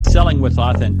selling with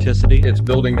authenticity. It's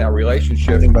building that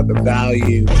relationship. About the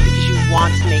value. Because you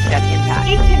want to make that impact.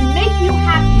 It can make you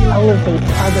happier. Elevate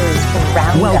others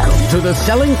around Welcome us. to the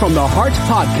Selling from the Heart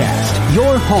podcast,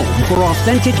 your home for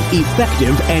authentic,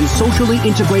 effective, and socially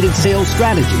integrated sales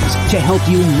strategies to help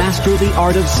you master the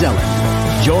art of selling.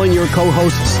 Join your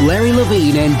co-hosts Larry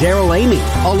Levine and Daryl Amy,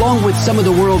 along with some of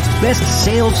the world's best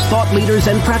sales thought leaders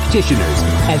and practitioners,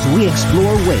 as we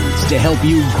explore ways to help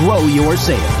you grow your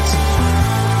sales.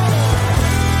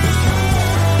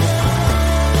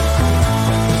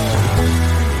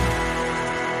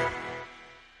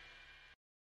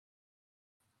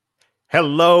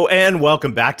 Hello and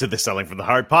welcome back to the Selling from the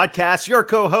Heart podcast. Your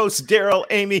co-host, Daryl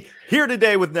Amy, here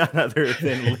today with none other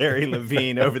than Larry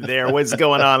Levine over there. What's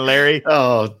going on, Larry?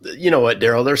 Oh, you know what,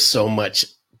 Daryl? There's so much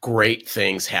great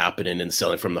things happening in the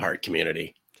Selling from the Heart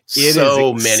community. It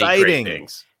so is many exciting. great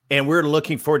things. And we're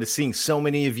looking forward to seeing so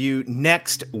many of you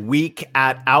next week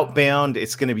at Outbound.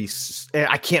 It's going to be,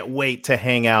 I can't wait to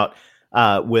hang out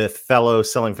with fellow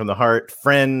Selling from the Heart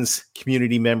friends,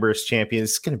 community members,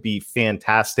 champions. It's going to be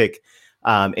fantastic.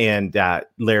 And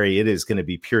Larry, it is going to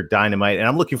be pure dynamite. And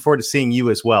I'm looking forward to seeing you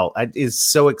as well. It is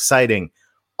so exciting,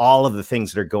 all of the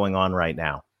things that are going on right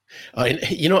now. And,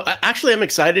 you know, actually, I'm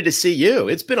excited to see you.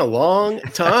 It's been a long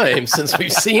time since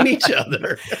we've seen each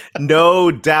other.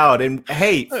 No doubt. And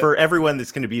hey, for everyone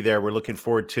that's going to be there, we're looking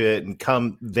forward to it, and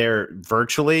come there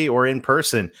virtually or in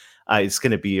person. It's going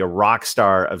to be a rock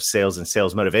star of sales and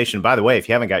sales motivation. By the way, if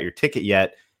you haven't got your ticket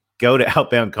yet, go to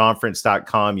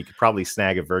outboundconference.com. You could probably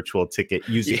snag a virtual ticket.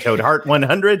 Use the code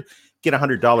HEART100, get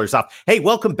 $100 off. Hey,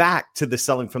 welcome back to the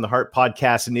Selling from the Heart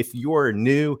podcast. And if you're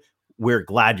new, we're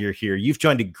glad you're here. You've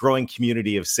joined a growing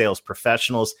community of sales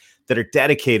professionals that are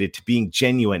dedicated to being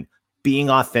genuine, being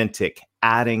authentic,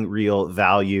 adding real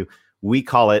value. We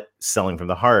call it Selling from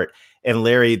the Heart. And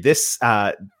Larry, this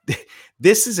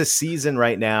is a season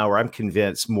right now where I'm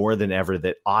convinced more than ever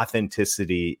that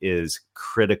authenticity is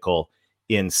critical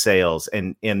in sales.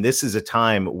 And this is a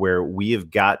time where we have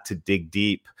got to dig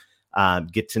deep,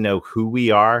 get to know who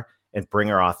we are, and bring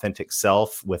our authentic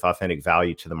self with authentic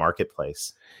value to the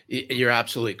marketplace. You're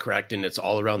absolutely correct. And it's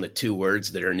all around the two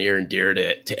words that are near and dear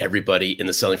to everybody in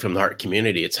the Selling from the Heart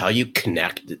community. It's how you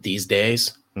connect these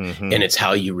days, and it's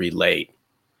how you relate.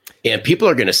 And people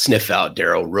are going to sniff out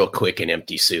Daryl real quick in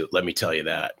empty suit. Let me tell you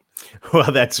that.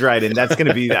 Well, that's right. And that's going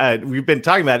to be, we've been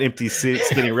talking about empty suits,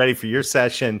 getting ready for your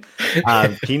session,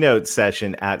 keynote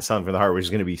session at Selling from the Heart, which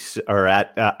is going to be, or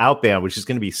at Outbound, which is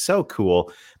going to be so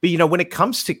cool. But, you know, when it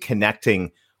comes to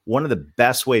connecting, one of the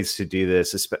best ways to do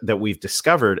this is, that we've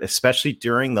discovered, especially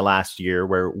during the last year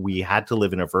where we had to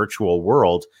live in a virtual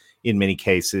world in many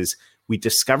cases, we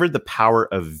discovered the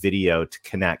power of video to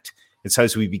connect. And so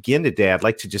as we begin today, I'd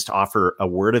like to just offer a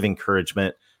word of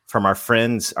encouragement from our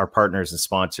friends, our partners, and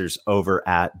sponsors over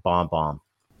at BombBomb.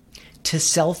 To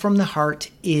sell from the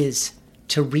heart is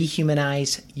to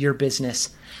rehumanize your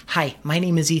business. Hi, my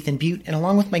name is Ethan Butte, and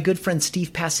along with my good friend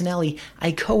Steve Passanelli,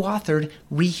 I co-authored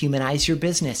Rehumanize Your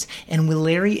Business. And when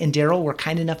Larry and Daryl were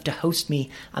kind enough to host me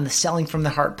on the Selling from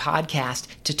the Heart podcast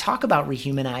to talk about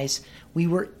Rehumanize, we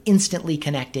were instantly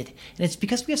connected. And it's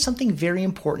because we have something very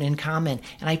important in common,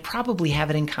 and I probably have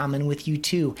it in common with you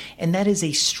too, and that is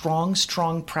a strong,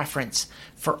 strong preference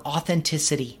for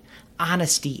authenticity,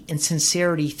 honesty, and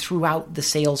sincerity throughout the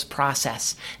sales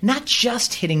process. Not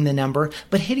just hitting the number,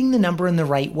 but hitting the number in the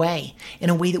right way, in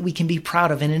a way that we can be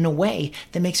proud of, and in a way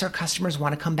that makes our customers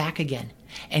want to come back again,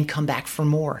 and come back for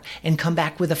more, and come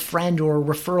back with a friend or a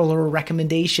referral or a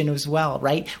recommendation as well,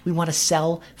 right? We want to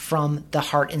sell from the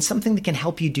heart, and something that can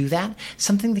help you do that,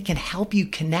 something that can help you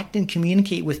connect and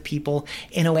communicate with people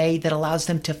in a way that allows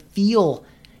them to feel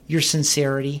your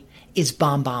sincerity is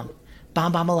BombBomb.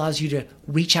 BombBomb allows you to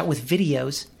reach out with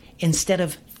videos instead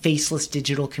of faceless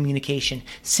digital communication.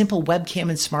 Simple webcam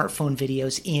and smartphone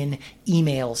videos in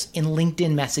emails, in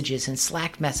LinkedIn messages, in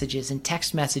Slack messages, in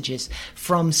text messages,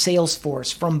 from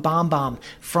Salesforce, from BombBomb,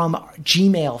 from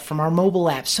Gmail, from our mobile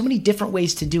apps. So many different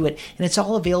ways to do it. And it's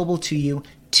all available to you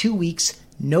 2 weeks,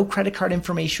 no credit card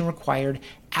information required,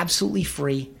 absolutely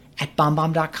free at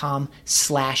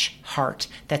bombomb.com/heart.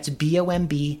 That's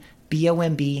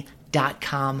BOMB.com/heart.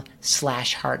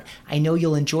 I know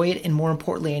you'll enjoy it, and more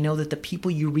importantly, I know that the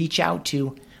people you reach out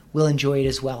to will enjoy it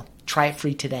as well. Try it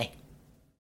free today.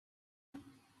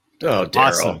 Oh, Daryl.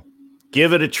 Awesome.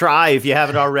 Give it a try if you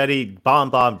haven't already.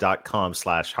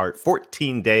 BombBomb.com/heart.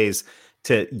 14 days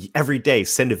to every day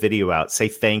send a video out, say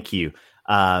thank you,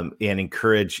 and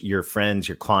encourage your friends,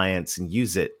 your clients, and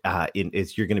use it.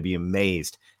 You're going to be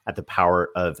amazed at the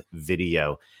power of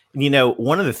video. And, you know,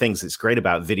 one of the things that's great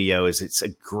about video is it's a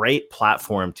great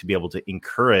platform to be able to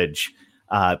encourage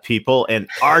people. And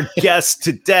our guest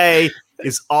today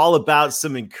is all about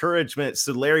some encouragement.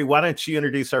 So, Larry, why don't you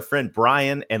introduce our friend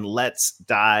Brian and let's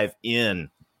dive in.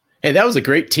 Hey, that was a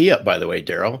great tee up, by the way,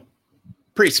 Daryl.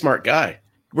 Pretty smart guy.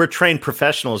 We're trained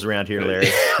professionals around here, Larry.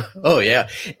 Oh, yeah.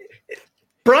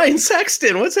 Brian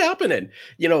Sexton, what's happening?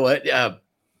 You know what?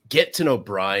 Get to know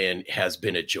Brian has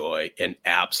been a joy, an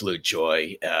absolute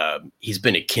joy. He's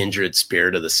been a kindred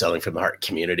spirit of the Selling from the Heart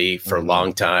community for a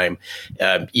long time.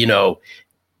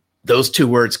 Those two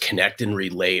words, connect and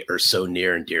relate, are so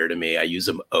near and dear to me. I use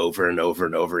them over and over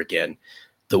and over again.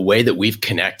 The way that we've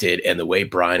connected and the way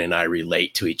Brian and I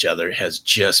relate to each other has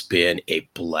just been a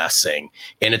blessing.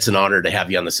 And it's an honor to have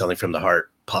you on the Selling from the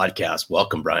Heart podcast.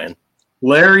 Welcome, Brian.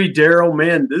 Larry, Daryl,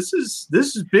 man, this is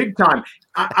big time.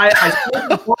 I saw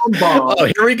the bomb. Oh,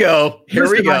 here we go. Here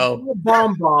we go. I saw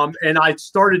the bomb, and I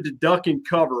started to duck and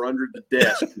cover under the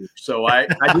desk. So I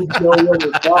didn't know whether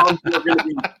bombs were going to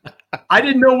be. I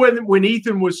didn't know when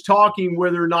Ethan was talking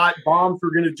whether or not bombs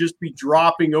were going to just be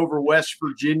dropping over West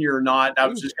Virginia or not. I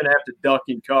was just going to have to duck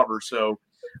and cover. So,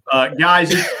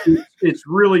 guys, it's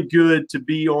really good to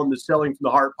be on the Selling from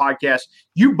the Heart podcast.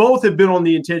 You both have been on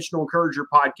the Intentional Encourager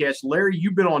podcast. Larry,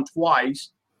 you've been on twice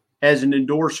as an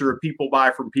endorser of People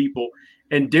Buy From People.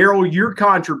 And Daryl, your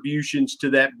contributions to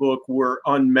that book were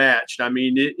unmatched. I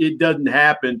mean, it doesn't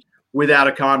happen without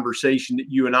a conversation that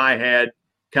you and I had,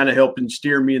 kind of helping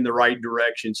steer me in the right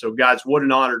direction. So, guys, what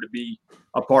an honor to be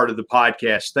a part of the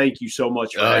podcast. Thank you so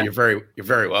much for that. You're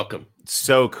very welcome.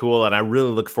 So cool. And I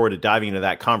really look forward to diving into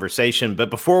that conversation. But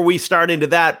before we start into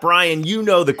that, Brian, you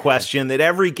know the question that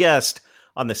every guest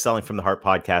on the Selling from the Heart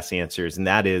podcast answers. And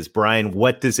that is, Brian,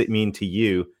 what does it mean to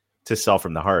you to sell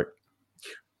from the heart?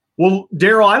 Well,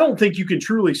 Daryl, I don't think you can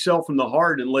truly sell from the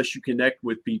heart unless you connect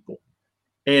with people.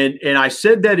 And I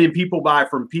said that in People Buy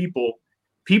From People.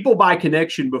 People buy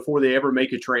connection before they ever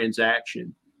make a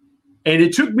transaction. And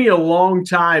it took me a long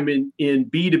time in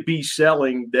B2B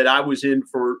selling that I was in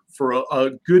for a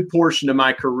good portion of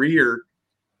my career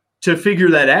to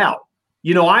figure that out.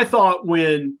 You know, I thought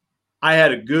when I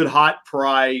had a good hot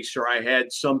price or I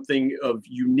had something of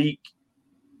unique,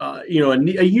 a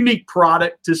unique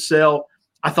product to sell,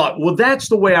 I thought, well, that's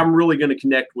the way I'm really going to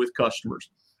connect with customers.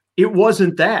 It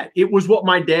wasn't that. It was what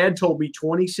my dad told me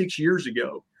 26 years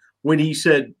ago when he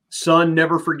said, son,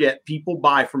 never forget, people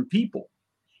buy from people.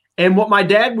 And what my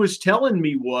dad was telling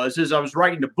me was, as I was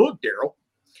writing the book, Daryl,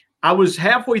 I was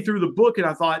halfway through the book and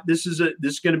I thought, this is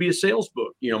going to be a sales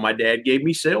book. You know, my dad gave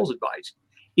me sales advice.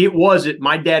 It wasn't.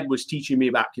 My dad was teaching me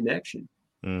about connection.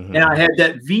 Mm-hmm. And I had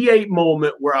that V8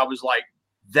 moment where I was like,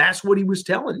 that's what he was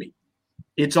telling me.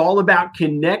 It's all about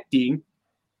connecting,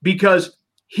 because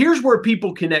here's where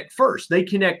people connect first. They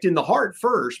connect in the heart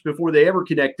first before they ever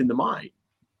connect in the mind.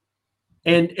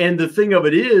 And the thing of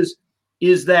it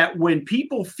is that when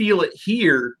people feel it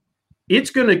here,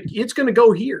 it's gonna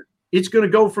go here. It's gonna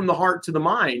go from the heart to the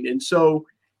mind. And so,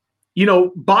 you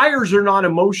know, buyers are not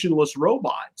emotionless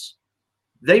robots.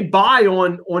 They buy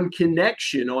on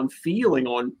connection, on feeling,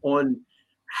 on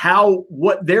how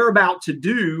what they're about to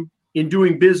do in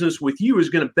doing business with you is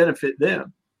going to benefit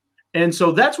them. And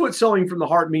so that's what selling from the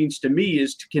heart means to me,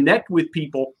 is to connect with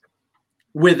people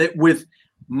with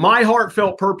my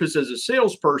heartfelt purpose as a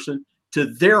salesperson to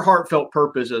their heartfelt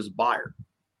purpose as a buyer.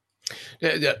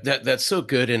 That's so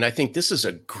good. And I think this is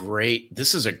a great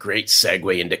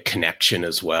segue into connection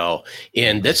as well.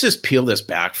 And let's just peel this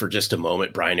back for just a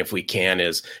moment, Brian, if we can,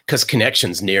 is because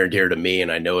connection's near and dear to me.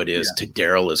 And I know it is to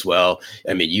Daryl as well.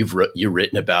 I mean, you've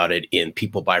written about it in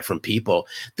People Buy From People.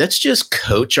 Let's just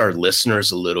coach our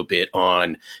listeners a little bit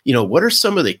on, you know, what are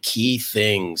some of the key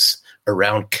things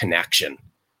around connection?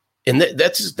 And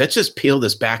let's just peel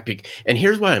this back. And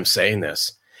here's why I'm saying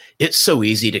this. It's so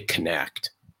easy to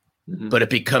connect, but it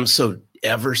becomes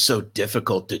ever so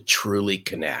difficult to truly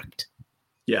connect.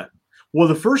 Yeah. Well,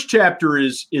 the first chapter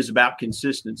is about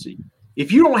consistency.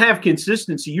 If you don't have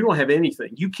consistency, you don't have anything.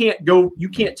 You can't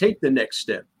take the next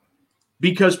step,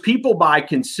 because people buy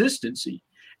consistency.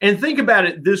 And think about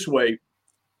it this way.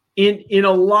 In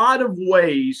a lot of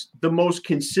ways, the most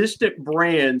consistent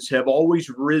brands have always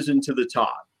risen to the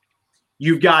top.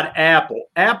 You've got Apple.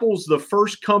 Apple's the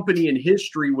first company in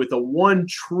history with a $1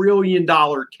 trillion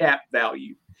cap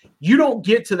value. You don't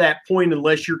get to that point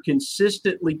unless you're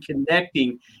consistently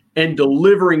connecting and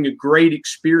delivering a great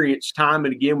experience time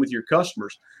and again with your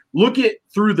customers. Look at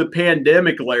through the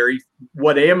pandemic, Larry,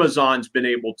 what Amazon's been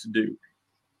able to do.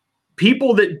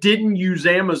 People that didn't use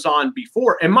Amazon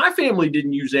before, and my family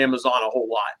didn't use Amazon a whole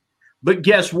lot, but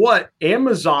guess what?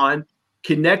 Amazon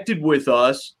connected with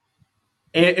us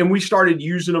And we started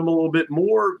using them a little bit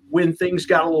more when things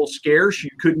got a little scarce. You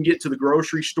couldn't get to the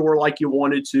grocery store like you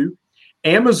wanted to.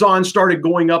 Amazon started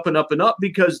going up and up and up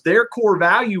because their core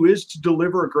value is to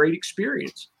deliver a great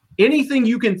experience. Anything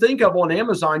you can think of on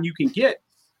Amazon, you can get.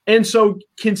 And so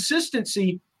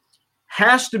consistency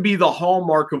has to be the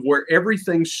hallmark of where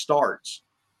everything starts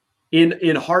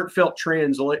in heartfelt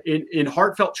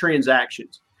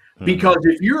transactions. Because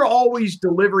if you're always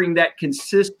delivering that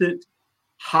consistent,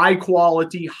 high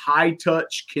quality, high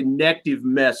touch, connective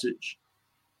message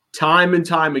time and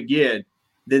time again,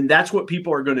 then that's what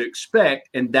people are going to expect.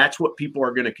 And that's what people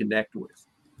are going to connect with.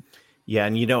 Yeah.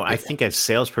 And, I think as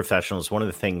sales professionals, one of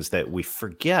the things that we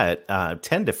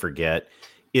tend to forget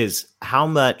is how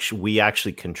much we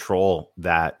actually control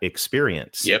that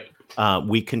experience. Yep.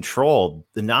 We control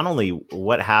not only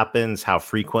what happens, how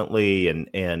frequently,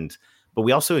 but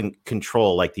we also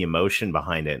control like the emotion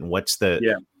behind it and what's the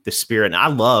spirit. And I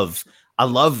love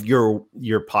your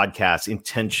podcast,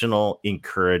 Intentional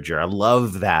Encourager. I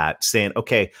love that, saying,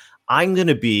 okay, I'm going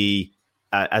to be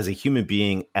as a human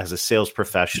being, as a sales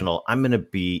professional, I'm going to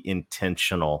be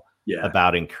intentional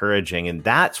about encouraging. And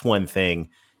that's one thing,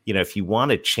 if you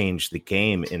want to change the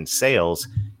game in sales,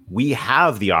 we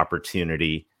have the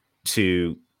opportunity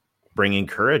to bring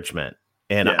encouragement.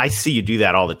 And I see you do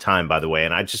that all the time, by the way.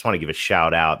 And I just want to give a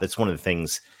shout out. That's one of the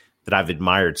things that I've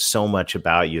admired so much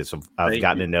about you as I've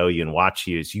gotten to know you and watch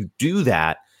you is you do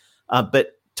that.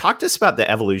 But talk to us about the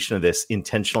evolution of this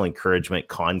intentional encouragement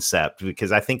concept,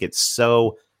 because I think it's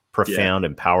so profound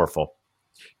and powerful.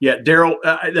 Yeah, Daryl,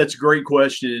 that's a great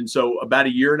question. And so about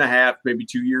a year and a half, maybe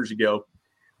 2 years ago,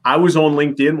 I was on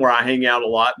LinkedIn where I hang out a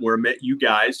lot, where I met you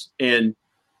guys. And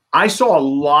I saw a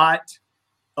lot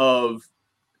of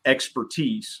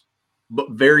expertise,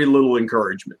 but very little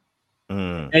encouragement.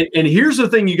 And here's the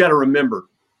thing you got to remember.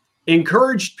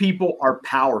 Encouraged people are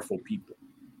powerful people,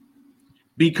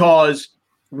 because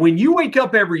when you wake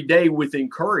up every day with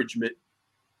encouragement,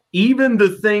 even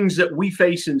the things that we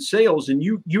face in sales, and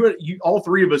you all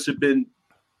three of us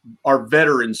are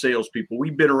veteran salespeople.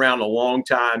 We've been around a long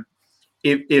time.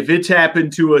 If it's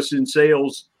happened to us in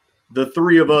sales, the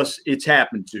three of us, it's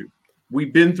happened to.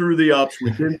 We've been through the ups,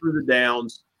 we've been through the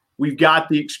downs. We've got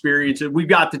the experience, and we've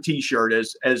got the T-shirt,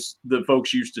 as the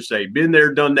folks used to say. Been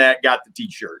there, done that, got the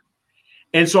T-shirt.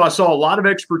 And so I saw a lot of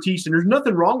expertise, and there's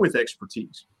nothing wrong with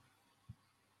expertise.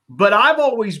 But I've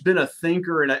always been a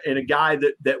thinker and a guy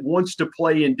that wants to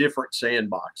play in different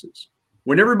sandboxes.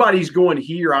 When everybody's going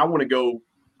here, I want to go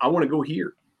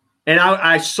here. And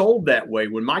I sold that way.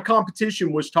 When my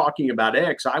competition was talking about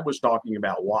X, I was talking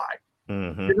about Y.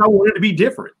 Because I wanted to be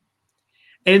different.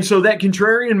 And so that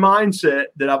contrarian mindset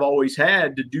that I've always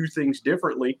had to do things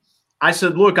differently, I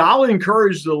said, look, I'll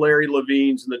encourage the Larry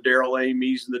Levines and the Daryl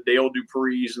Amy's and the Dale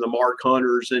Duprees and the Mark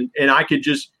Hunters. And I could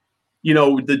just,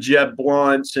 the Jeb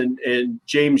Blunts and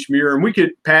James Muir, and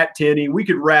Pat Tenney, we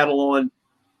could rattle on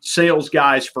sales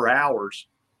guys for hours.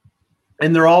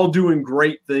 And they're all doing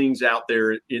great things out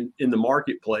there in the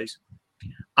marketplace.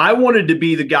 I wanted to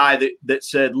be the guy that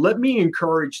said, let me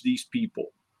encourage these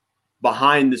people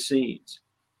behind the scenes.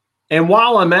 And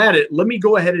while I'm at it, let me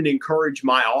go ahead and encourage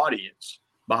my audience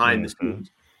behind the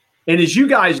scenes. And as you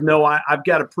guys know, I've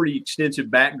got a pretty extensive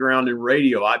background in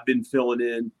radio. I've been filling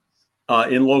in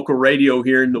local radio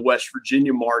here in the West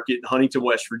Virginia market, Huntington,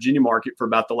 West Virginia market, for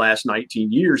about the last 19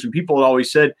 years. And people had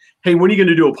always said, hey, when are you going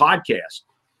to do a podcast?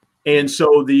 And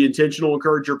so the Intentional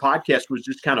Encourager podcast was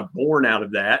just kind of born out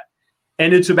of that.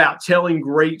 And it's about telling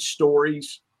great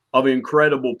stories of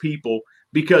incredible people,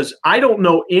 because I don't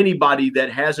know anybody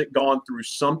that hasn't gone through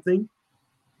something,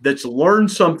 that's learned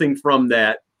something from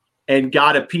that, and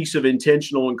got a piece of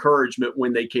intentional encouragement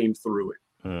when they came through it.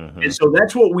 And so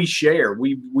that's what we share.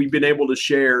 We've been able to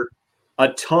share a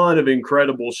ton of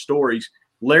incredible stories.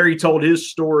 Larry told his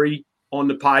story on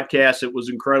the podcast. It was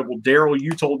incredible. Daryl,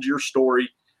 you told your story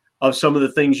of some of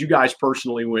the things you guys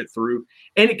personally went through,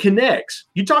 and it connects.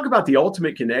 You talk about the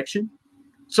ultimate connection.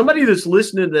 Somebody that's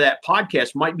listening to that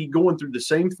podcast might be going through the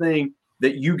same thing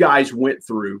that you guys went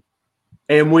through.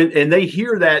 And when they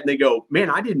hear that and they go, man,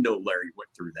 I didn't know Larry went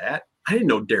through that. I didn't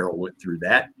know Daryl went through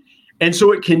that. And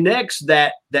so it connects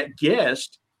that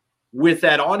guest with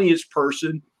that audience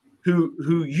person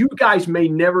who you guys may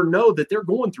never know that they're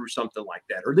going through something like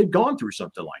that, or they've gone through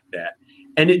something like that.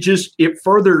 And it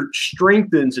further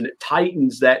strengthens and it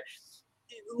tightens that.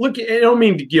 Look, I don't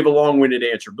mean to give a long-winded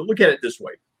answer, but look at it this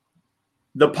way.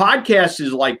 The podcast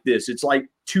is like this. It's like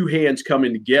two hands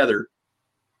coming together.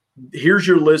 Here's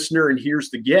your listener and here's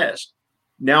the guest.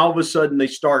 Now, all of a sudden, they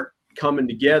start coming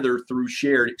together through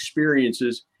shared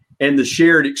experiences, and the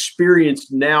shared experience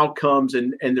now comes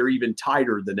and they're even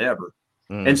tighter than ever.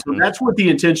 And so that's what the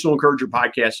Intentional Encourager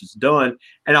podcast has done.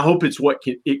 And I hope it's what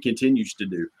it continues to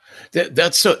do.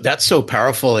 That's so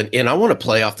powerful. And I want to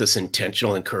play off this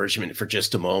intentional encouragement for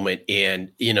just a moment.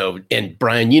 And, and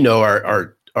Brian,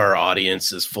 our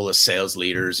audience is full of sales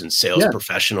leaders and sales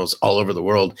professionals all over the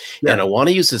world. Yeah. And I want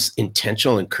to use this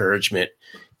intentional encouragement.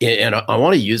 And I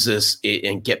want to use this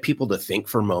and get people to think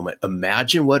for a moment.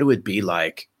 Imagine what it would be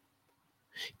like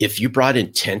if you brought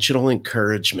intentional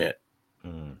encouragement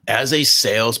as a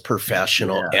sales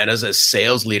professional and as a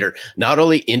sales leader, not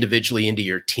only individually into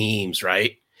your teams,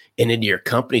 right, and into your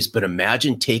companies, but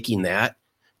imagine taking that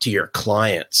to your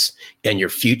clients and your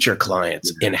future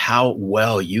clients and how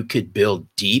well you could build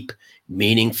deep,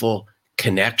 meaningful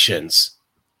connections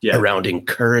around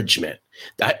encouragement.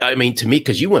 I mean, to me,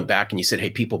 because you went back and you said,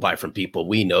 hey, people buy from people.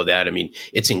 We know that. I mean,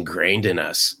 it's ingrained in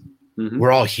us.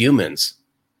 We're all humans.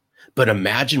 But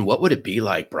imagine what would it be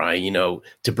like, Brian,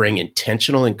 to bring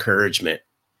intentional encouragement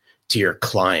to your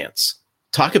clients.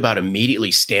 Talk about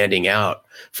immediately standing out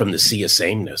from the sea of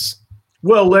sameness.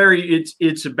 Well, Larry,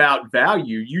 it's about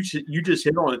value. You just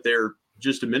hit on it there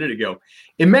just a minute ago.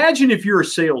 Imagine if you're a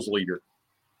sales leader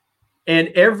and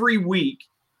every week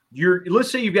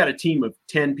let's say you've got a team of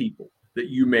 10 people that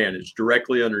you manage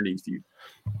directly underneath you.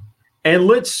 And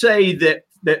let's say that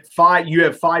you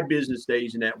have 5 business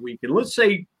days in that week. And let's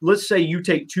say you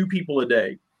take 2 people a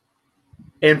day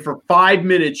and for 5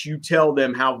 minutes, you tell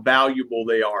them how valuable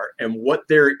they are and what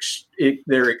their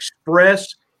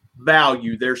expressed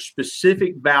value, their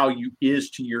specific value is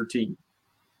to your team.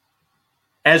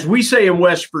 As we say in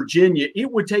West Virginia,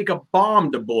 it would take a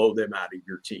bomb to blow them out of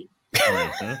your team.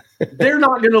 They're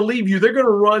not going to leave you. They're going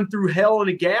to run through hell in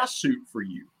a gas suit for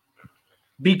you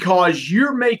because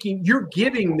you're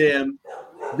giving them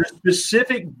the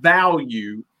specific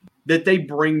value that they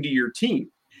bring to your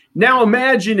team. Now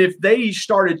imagine if they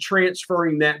started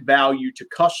transferring that value to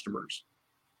customers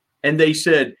and they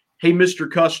said, hey, Mr.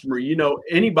 Customer,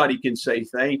 anybody can say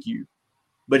thank you,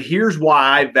 but here's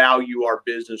why I value our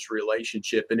business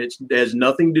relationship. And it has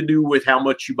nothing to do with how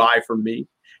much you buy from me,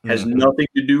 has nothing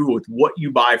to do with what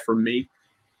you buy from me.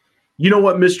 You know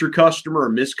what, Mr. Customer or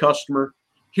Miss Customer,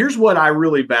 here's what I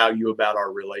really value about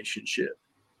our relationship.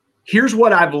 Here's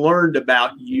what I've learned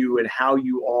about you and how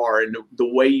you are and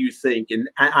the way you think. And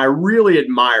I really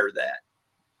admire that.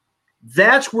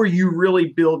 That's where you really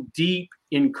build deep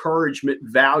encouragement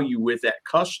value with that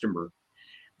customer.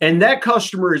 And that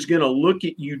customer is going to look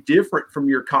at you different from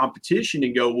your competition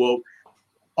and go, well,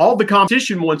 all the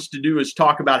competition wants to do is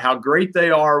talk about how great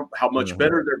they are, how much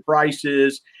better their price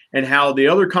is, and how the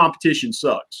other competition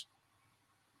sucks.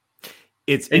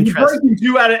 It's and interesting.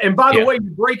 The way,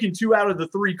 you're breaking 2 out of the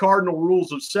 3 cardinal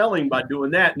rules of selling by doing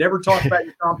that. Never talk about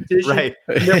your competition. Right.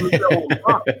 Never sell on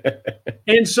time.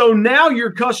 And so now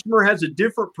your customer has a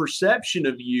different perception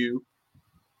of you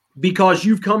because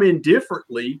you've come in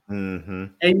differently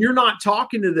and you're not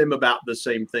talking to them about the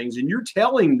same things, and you're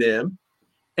telling them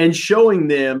and showing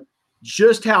them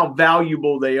just how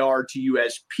valuable they are to you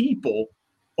as people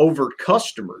over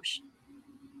customers.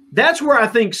 That's where I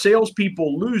think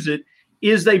salespeople lose it,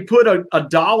 is they put a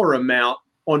dollar amount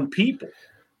on people.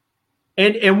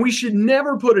 And we should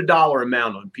never put a dollar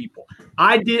amount on people.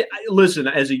 Listen,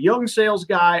 as a young sales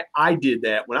guy, I did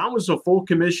that. When I was a full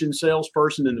commission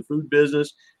salesperson in the food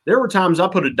business, there were times I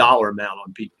put a dollar amount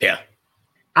on people. Yeah.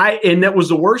 And that was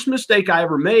the worst mistake I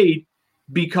ever made,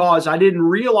 because I didn't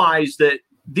realize that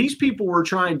these people were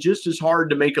trying just as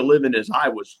hard to make a living as I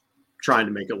was trying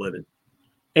to make a living.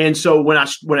 And so when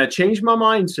I changed my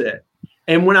mindset,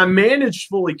 and when I managed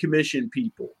fully commissioned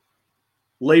people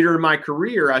later in my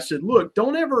career, I said, look,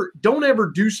 don't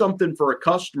ever do something for a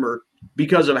customer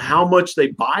because of how much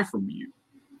they buy from you.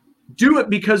 Do it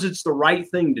because it's the right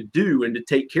thing to do and to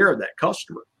take care of that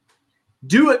customer.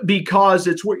 Do it because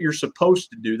it's what you're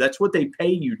supposed to do. That's what they pay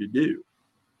you to do,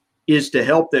 is to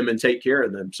help them and take care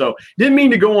of them. So didn't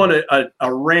mean to go on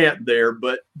a rant there,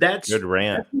 but that's good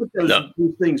rant. That's what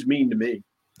those things mean to me.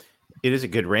 It is a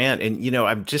good rant. And,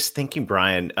 I'm just thinking,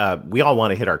 Brian, we all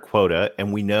want to hit our quota,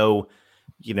 and we know,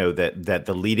 that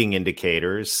the leading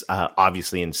indicators,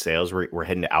 obviously in sales, we're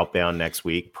heading to outbound next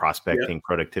week, prospecting,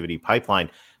 productivity,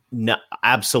 pipeline,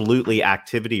 absolutely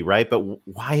activity, right? But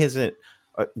why isn't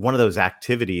one of those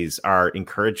activities our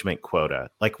encouragement quota?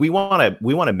 Like we want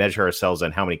to measure ourselves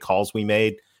on how many calls we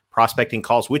made, prospecting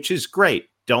calls, which is great.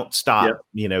 Don't stop,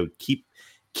 keep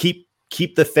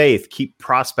the faith, keep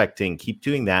prospecting, keep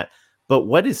doing that. But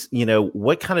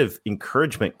what kind of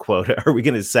encouragement quota are we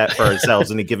going to set for ourselves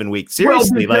in a given week?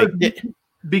 Seriously,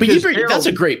 that's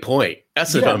a great point.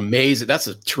 That's that's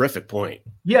a terrific point.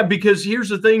 Yeah, because here's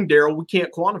the thing, Daryl, we can't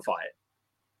quantify it.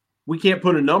 We can't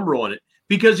put a number on it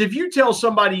Because if you tell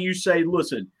somebody, you say,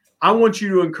 listen, I want you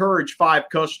to encourage 5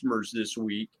 customers this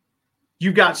week.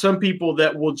 You've got some people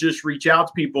that will just reach out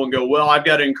to people and go, well, I've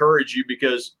got to encourage you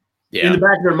because in the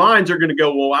back of their minds, they're going to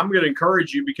go, well, I'm going to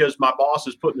encourage you because my boss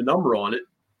is putting a number on it.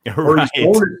 Right.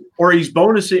 Or he's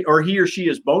bonusing, or he or she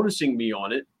is bonusing me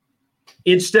on it,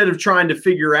 instead of trying to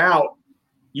figure out,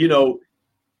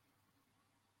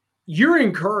 your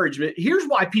encouragement. Here's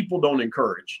why people don't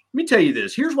encourage. Let me tell you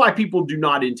this. Here's why people do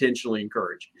not intentionally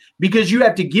encourage, because you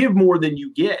have to give more than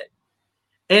you get.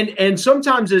 And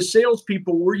sometimes as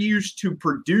salespeople, we're used to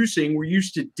producing, we're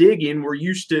used to digging, we're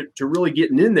used to really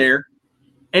getting in there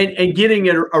and getting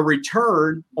a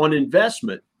return on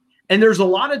investment. And there's a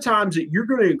lot of times that you're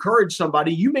going to encourage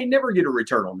somebody, you may never get a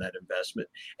return on that investment.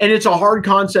 And it's a hard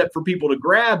concept for people to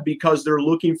grab because they're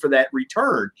looking for that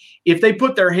return. If they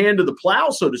put their hand to the plow,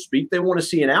 so to speak, they want to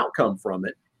see an outcome from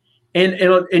it.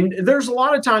 And there's a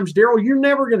lot of times, Daryl, you're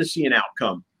never going to see an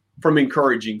outcome from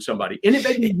encouraging somebody. And it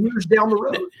may be years down the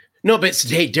road. No, but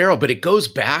hey, Daryl, but it goes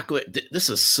back. This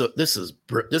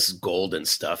is golden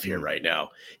stuff here right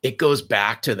now. It goes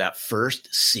back to that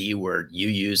first C word you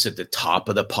use at the top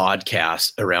of the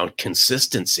podcast around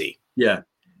consistency. Yeah.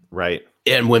 Right.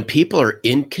 And when people are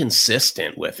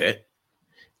inconsistent with it,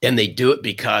 and they do it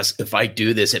because if I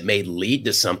do this, it may lead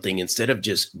to something instead of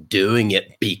just doing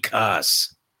it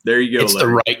because there you go. It's Larry.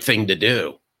 The right thing to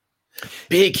do.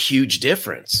 Big, huge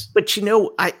difference. But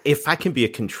if I can be a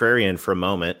contrarian for a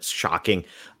moment, it's shocking.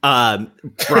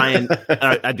 Brian,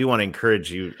 I do want to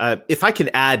encourage you. If I can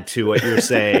add to what you're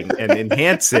saying and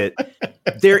enhance it,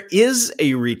 there is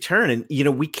a return. And,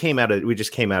 we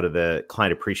just came out of the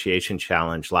Client Appreciation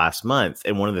Challenge last month.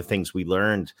 And one of the things we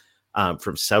learned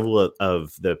from several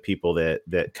of the people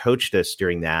that coached us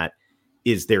during that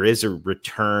is there is a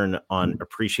return on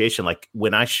appreciation. Like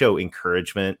when I show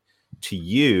encouragement to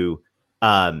you,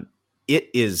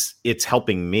 it's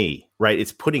helping me, right?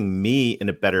 It's putting me in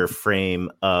a better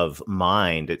frame of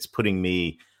mind. It's putting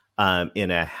me in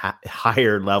a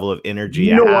higher level of energy,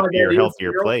 a happier,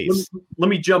 healthier place. Let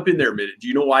me jump in there a minute. Do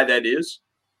you know why that is?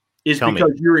 It's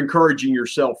because you're encouraging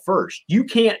yourself first. You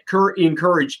can't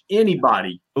encourage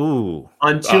anybody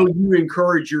until you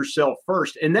encourage yourself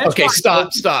first. And that's okay.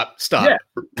 Stop. Yeah.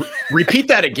 Repeat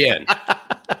that again.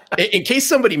 In case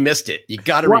somebody missed it, you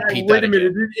got to repeat that. Wait a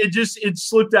minute. It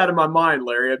slipped out of my mind,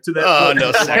 Larry. Up to that. Oh,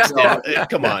 no, Sexton.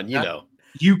 Come on,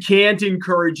 You can't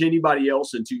encourage anybody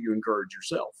else until you encourage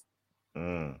yourself.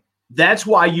 That's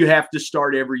why you have to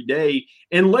start every day.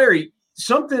 And Larry,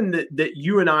 something that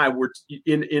you and I were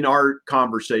in our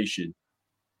conversation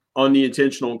on the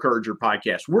Intentional Encourager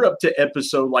podcast, we're up to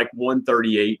episode like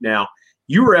 138 now.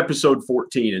 You were episode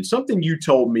 14, and something you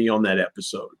told me on that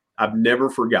episode, I've never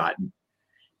forgotten.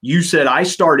 You said, I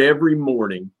start every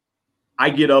morning.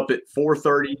 I get up at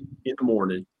 4:30 in the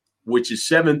morning, which is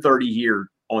 7:30 here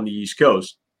on the East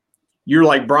Coast. You're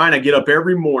like, Brian, I get up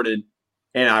every morning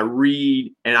and I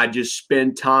read and I just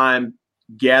spend time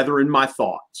gathering my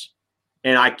thoughts.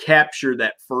 And I capture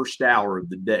that first hour of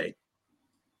the day.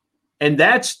 And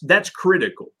that's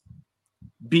critical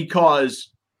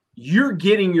because you're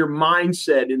getting your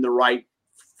mindset in the right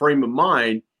frame of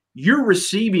mind. You're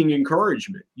receiving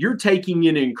encouragement. You're taking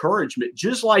in encouragement,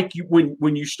 just like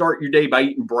when you start your day by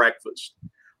eating breakfast,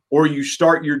 or you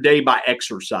start your day by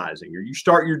exercising, or you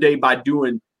start your day by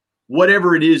doing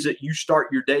whatever it is that you start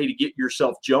your day to get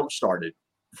yourself jump started.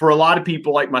 For a lot of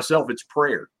people like myself, it's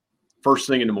prayer first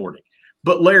thing in the morning.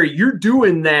 But Larry, you're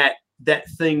doing that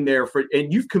thing there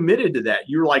and you've committed to that.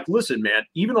 You're like, listen, man,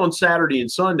 even on Saturday and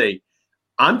Sunday,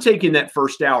 I'm taking that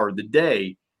first hour of the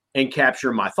day and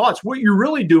capturing my thoughts. What you're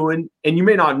really doing, and you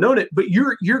may not have known it, but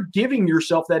you're giving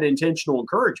yourself that intentional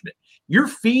encouragement. You're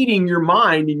feeding your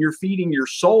mind and you're feeding your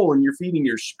soul and you're feeding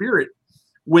your spirit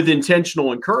with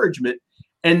intentional encouragement.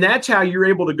 And that's how you're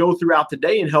able to go throughout the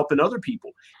day and helping other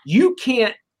people. You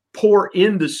can't pour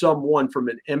into someone from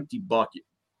an empty bucket.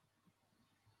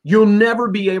 You'll never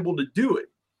be able to do it.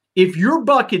 If your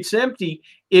bucket's empty,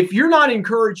 if you're not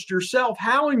encouraged yourself,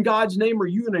 how in God's name are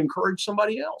you going to encourage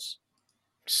somebody else?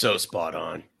 So spot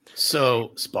on.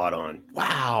 So spot on.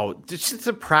 Wow. Just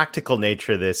the practical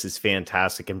nature of this is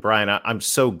fantastic. And Brian, I'm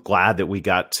so glad that we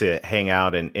got to hang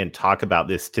out and talk about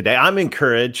this today. I'm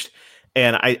encouraged,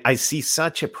 and I see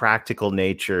such a practical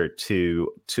nature to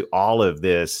all of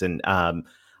this. And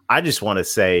I just want to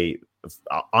say,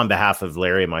 on behalf of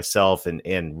Larry and myself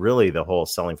and really the whole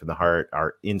Selling from the Heart,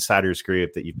 our insiders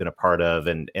group that you've been a part of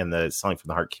and the Selling from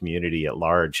the Heart community at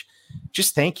large,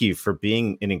 just thank you for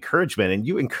being an encouragement. And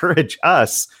you encourage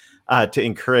us to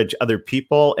encourage other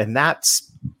people. And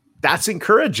that's that's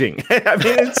encouraging. I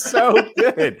mean, it's so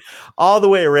good all the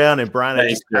way around. And Brian,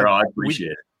 Thanks, Daryl. I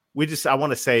appreciate it. I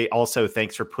want to say also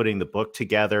thanks for putting the book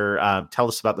together. Tell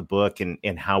us about the book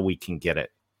and how we can get it.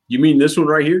 You mean this one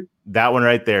right here? That one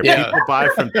right there. Yeah. People buy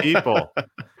from people.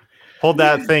 Hold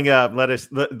that thing up.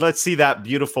 Let's see that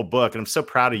beautiful book. And I'm so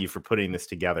proud of you for putting this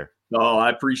together. Oh, I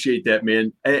appreciate that,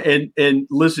 man. And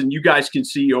listen, you guys can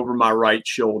see over my right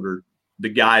shoulder the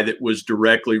guy that was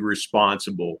directly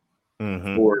responsible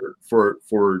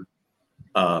for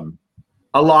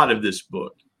a lot of this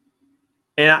book.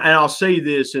 And I'll say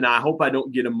this, and I hope I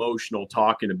don't get emotional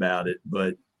talking about it,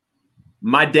 but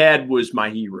my dad was my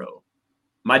hero.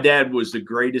 My dad was the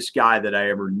greatest guy that I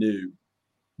ever knew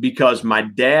because my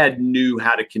dad knew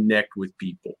how to connect with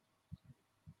people.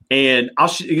 And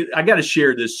I got to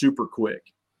share this super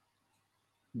quick.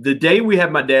 The day we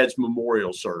had my dad's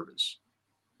memorial service,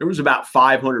 there was about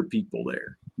 500 people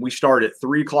there. We started at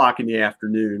 3:00 in the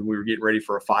afternoon. We were getting ready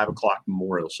for a 5:00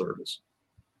 memorial service.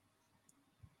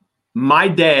 My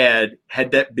dad,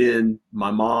 had that been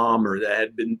my mom or that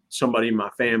had been somebody in my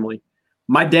family,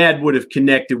 my dad would have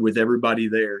connected with everybody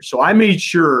there. So I made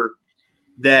sure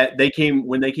that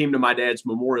when they came to my dad's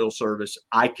memorial service,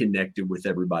 I connected with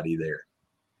everybody there.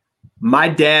 My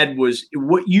dad was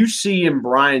what you see in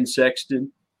Brian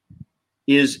Sexton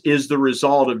is the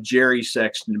result of Jerry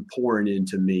Sexton pouring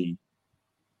into me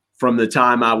from the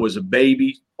time I was a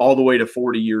baby all the way to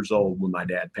 40 years old when my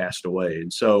dad passed away.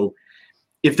 And so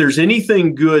if there's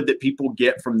anything good that people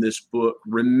get from this book,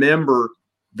 remember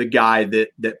the guy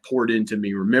that poured into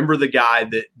me. Remember the guy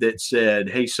that said,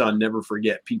 "Hey son, never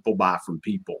forget, people buy from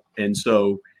people." And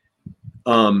so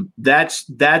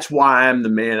that's why I'm the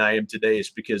man I am today. It's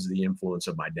because of the influence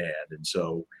of my dad. And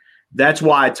so that's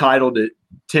why I titled it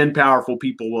 10 Powerful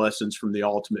People Lessons from the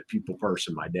Ultimate People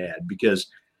Person, my dad, because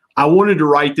I wanted to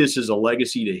write this as a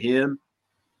legacy to him,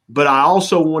 but I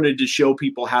also wanted to show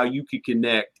people how you could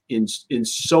connect in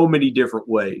so many different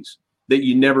ways that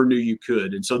you never knew you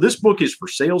could. And so this book is for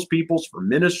salespeople, it's for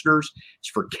ministers, it's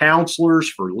for counselors,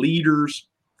 for leaders,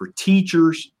 for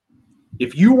teachers.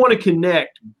 If you want to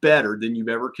connect better than you've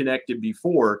ever connected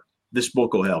before, this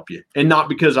book will help you. And not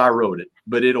because I wrote it,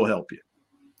 but it'll help you.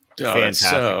 Oh,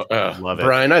 fantastic. Love it.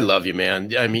 Brian, I love you,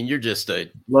 man. I mean, you're just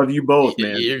love you both,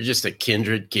 man. You're just a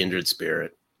kindred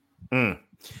spirit.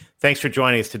 Thanks for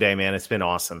joining us today, man. It's been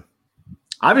awesome.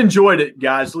 I've enjoyed it,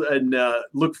 guys, and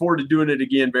look forward to doing it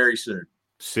again very soon.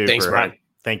 Super. Thanks, Brian.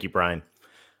 Thank you, Brian.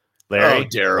 Larry. Oh,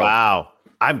 Daryl. Wow.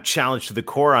 I'm challenged to the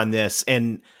core on this.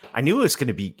 And I knew it was going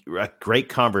to be a great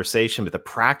conversation, but the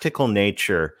practical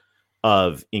nature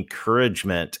of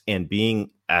encouragement and being,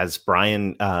 as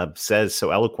Brian says so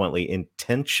eloquently,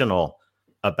 intentional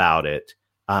about it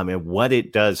and what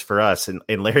it does for us. And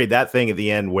Larry, that thing at the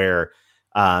end where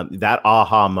that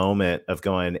aha moment of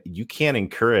going, you can't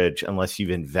encourage unless you've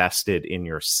invested in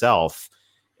yourself.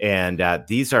 And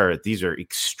these are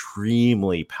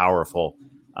extremely powerful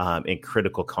and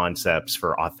critical concepts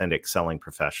for authentic selling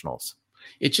professionals.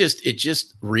 It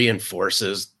just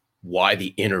reinforces why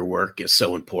the inner work is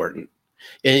so important.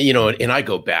 And, and I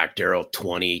go back, Daryl,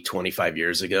 20, 25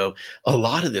 years ago, a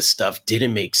lot of this stuff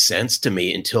didn't make sense to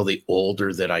me until the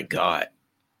older that I got.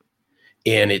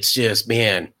 And it's just,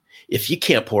 man, if you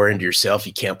can't pour into yourself,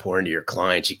 you can't pour into your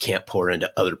clients, you can't pour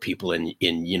into other people in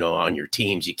on your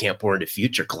teams, you can't pour into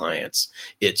future clients.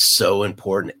 It's so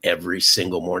important every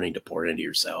single morning to pour into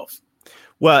yourself.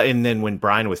 Well, and then when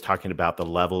Brian was talking about the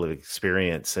level of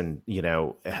experience and,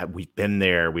 we've been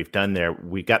there, we've done there,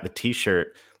 we got the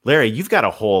t-shirt. Larry, you've got a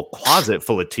whole closet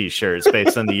full of t-shirts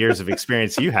based on the years of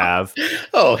experience you have.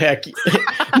 Oh, heck.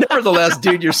 Nevertheless,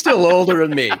 dude, you're still older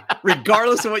than me.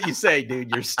 Regardless of what you say, dude,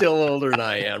 you're still older than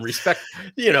I am. Respect,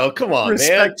 come on,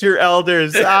 Respect your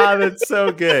elders. That's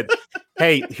so good.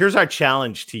 Hey, here's our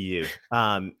challenge to you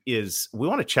is we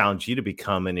want to challenge you to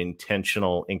become an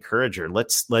intentional encourager.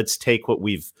 Let's take what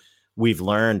we've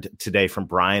learned today from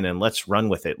Brian and let's run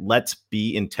with it. Let's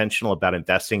be intentional about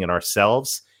investing in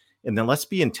ourselves. And then let's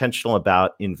be intentional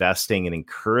about investing and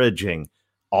encouraging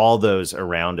all those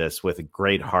around us with a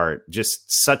great heart.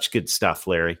 Just such good stuff,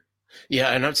 Larry. Yeah.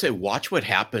 And I'd say, watch what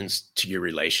happens to your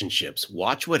relationships.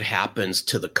 Watch what happens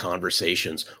to the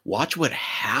conversations. Watch what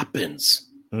happens.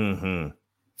 Mm-hmm.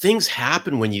 Things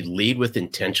happen when you lead with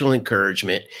intentional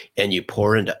encouragement and you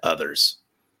pour into others.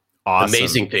 Awesome.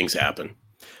 Amazing things happen.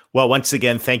 Well, once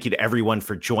again, thank you to everyone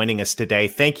for joining us today.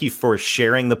 Thank you for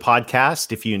sharing the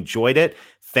podcast. If you enjoyed it,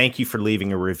 thank you for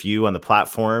leaving a review on the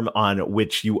platform on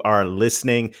which you are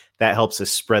listening. That helps us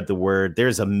spread the word.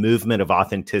 There's a movement of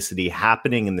authenticity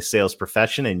happening in the sales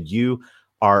profession, and you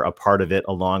are a part of it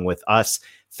along with us.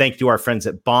 Thank you to our friends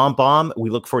at BombBomb. We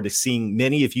look forward to seeing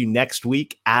many of you next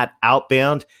week at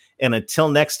Outbound. And until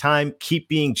next time, keep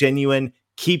being genuine,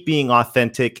 keep being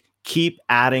authentic, keep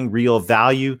adding real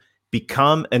value,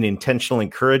 become an intentional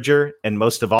encourager, and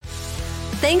most of all,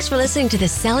 thanks for listening to the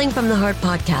Selling from the Heart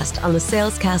podcast on the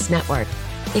Salescast Network.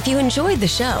 If you enjoyed the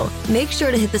show, make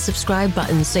sure to hit the subscribe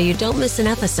button so you don't miss an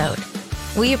episode.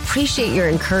 We appreciate your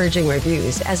encouraging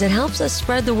reviews as it helps us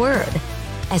spread the word.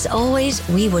 As always,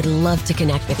 we would love to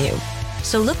connect with you.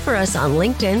 So look for us on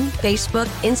LinkedIn, Facebook,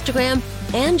 Instagram,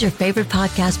 and your favorite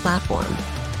podcast platform.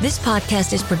 This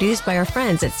podcast is produced by our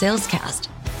friends at Salescast.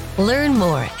 Learn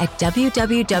more at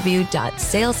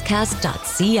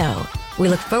www.salescast.co. We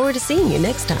look forward to seeing you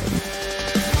next time.